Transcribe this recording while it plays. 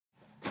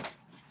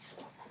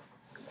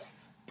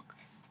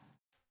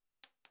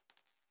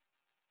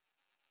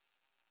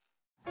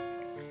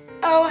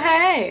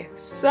Okay,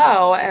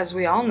 so as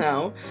we all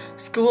know,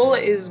 school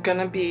is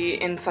gonna be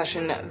in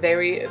session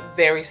very,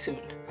 very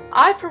soon.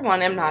 I, for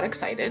one, am not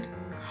excited.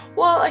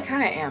 Well, I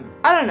kinda am.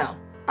 I don't know.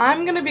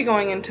 I'm gonna be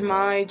going into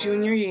my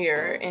junior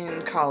year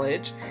in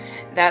college.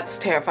 That's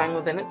terrifying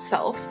within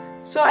itself.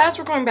 So as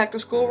we're going back to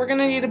school, we're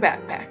gonna need a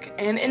backpack.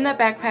 And in that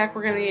backpack,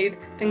 we're gonna need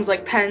things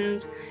like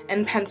pens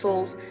and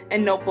pencils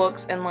and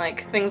notebooks and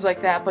like things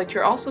like that, but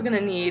you're also gonna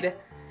need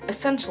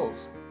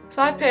essentials.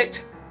 So I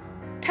picked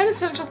 10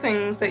 essential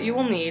things that you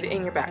will need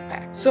in your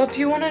backpack. So if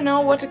you want to know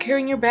what to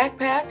carry in your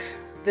backpack,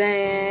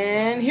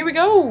 then here we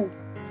go!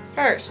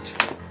 First,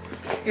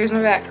 here's my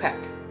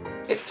backpack.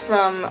 It's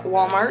from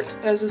Walmart.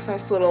 It has this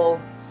nice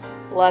little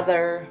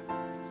leather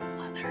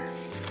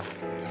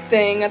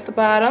thing at the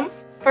bottom.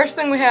 First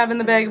thing we have in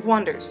the bag of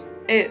wonders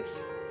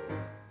is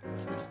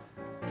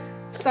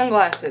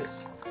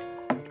sunglasses.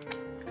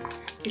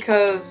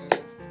 Because,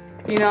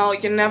 you know,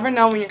 you never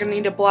know when you're going to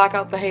need to block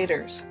out the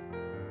haters.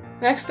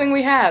 Next thing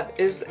we have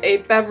is a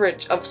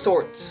beverage of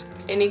sorts.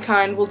 Any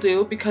kind will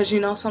do because, you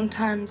know,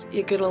 sometimes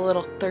you get a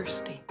little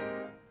thirsty.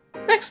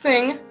 Next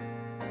thing,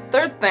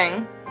 the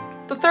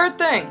third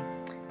thing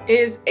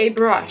is a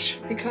brush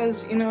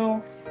because, you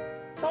know,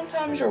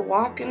 sometimes you're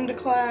walking to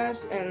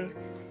class and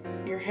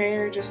your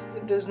hair just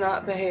does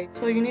not behave.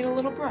 So you need a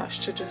little brush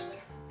to just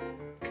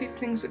keep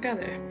things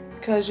together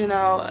because, you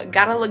know,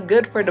 gotta look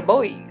good for the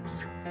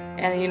boys.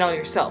 And you know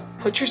yourself.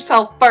 Put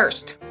yourself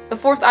first. The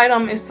fourth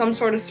item is some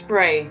sort of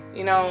spray,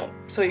 you know,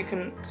 so you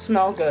can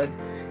smell good.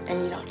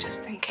 And, you know,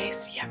 just in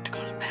case you have to go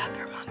to the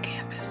bathroom on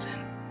campus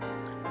and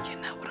you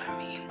know what I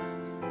mean.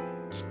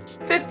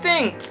 Fifth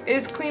thing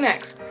is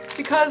Kleenex.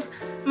 Because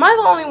am I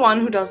the only one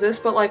who does this,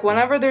 but like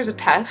whenever there's a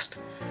test,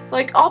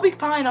 like I'll be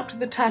fine up to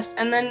the test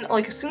and then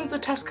like as soon as the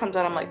test comes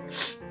out I'm like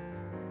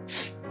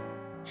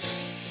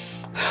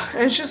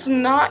and it's just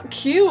not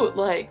cute,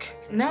 like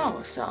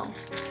no, so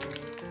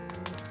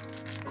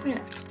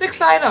Kleenex.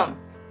 Sixth item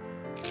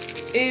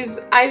is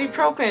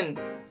ibuprofen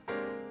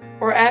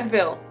or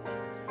Advil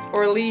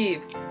or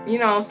Aleve, you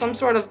know, some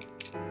sort of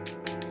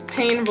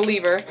pain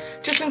reliever,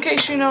 just in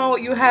case, you know,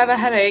 you have a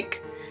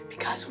headache,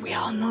 because we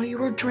all know you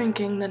were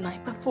drinking the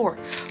night before.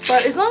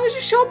 But as long as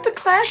you show up to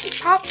class,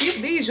 just pop few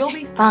of these, you'll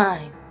be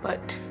fine.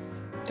 But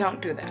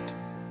don't do that.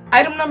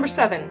 Item number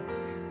 7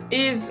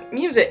 is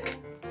music.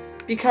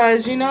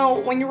 Because, you know,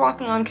 when you're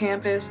walking on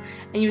campus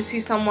and you see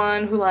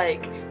someone who,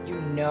 like,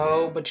 you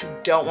know, but you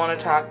don't want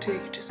to talk to,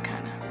 you just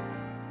kind of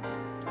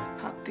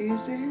pop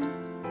these in.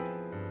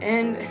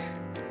 And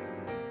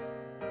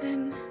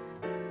then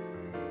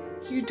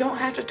you don't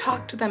have to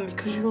talk to them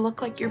because you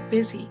look like you're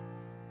busy.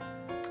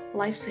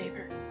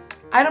 Lifesaver.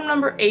 Item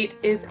number 8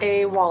 is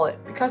a wallet.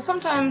 Because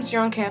sometimes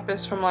you're on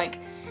campus from, like,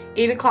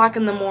 8 o'clock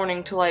in the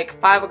morning to like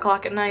 5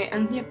 o'clock at night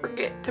and you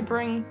forget to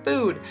bring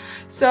food.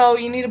 So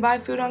you need to buy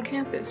food on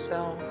campus,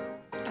 so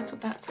that's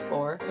what that's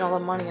for. You know, the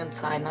money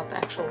inside, not the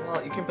actual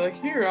wallet. You can be like,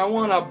 here, I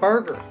want a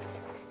burger.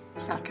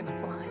 It's not gonna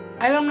fly.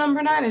 Item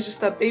number 9 is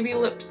just a baby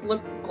lips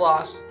lip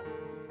gloss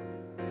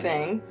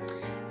thing.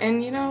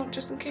 And you know,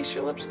 just in case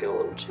your lips get a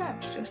little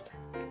chapped, just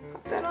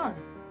pop that on.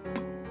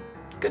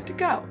 Good to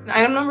go. And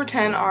item number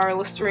 10 are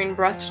Listerine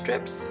breath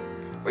strips.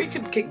 Or you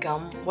could get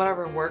gum,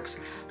 whatever works,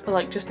 but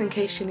like just in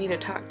case you need to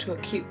talk to a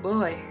cute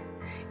boy,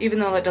 even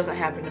though that doesn't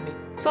happen to me.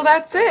 So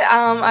that's it.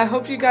 I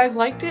hope you guys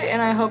liked it,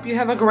 and I hope you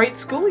have a great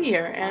school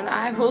year, and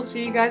I will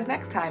see you guys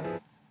next time.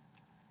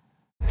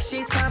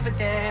 She's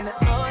confident,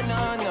 oh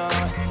no no,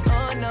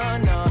 oh no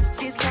no.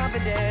 She's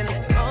confident,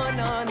 oh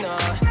no no,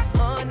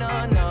 oh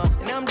no no.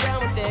 And I'm down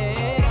with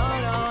it, oh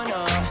no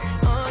no,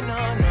 oh no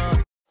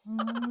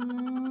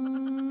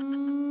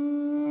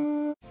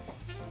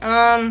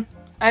no.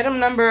 Item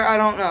number, I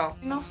don't know.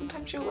 You know,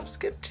 sometimes your lips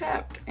get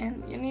chapped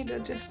and you need to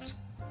just,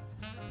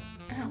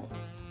 ow.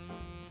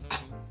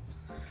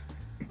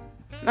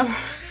 Number,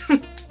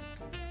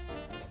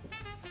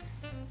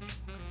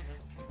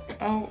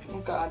 oh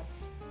god.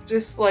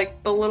 Just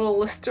like the little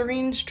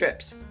Listerine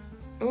strips.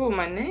 Ooh,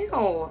 my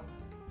nail.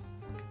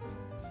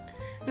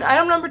 And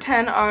item number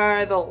 10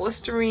 are the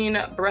Listerine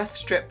breath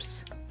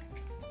strips.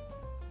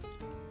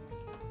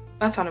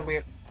 That sounded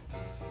weird.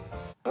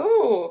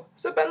 Oh,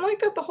 has it been like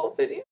that the whole video?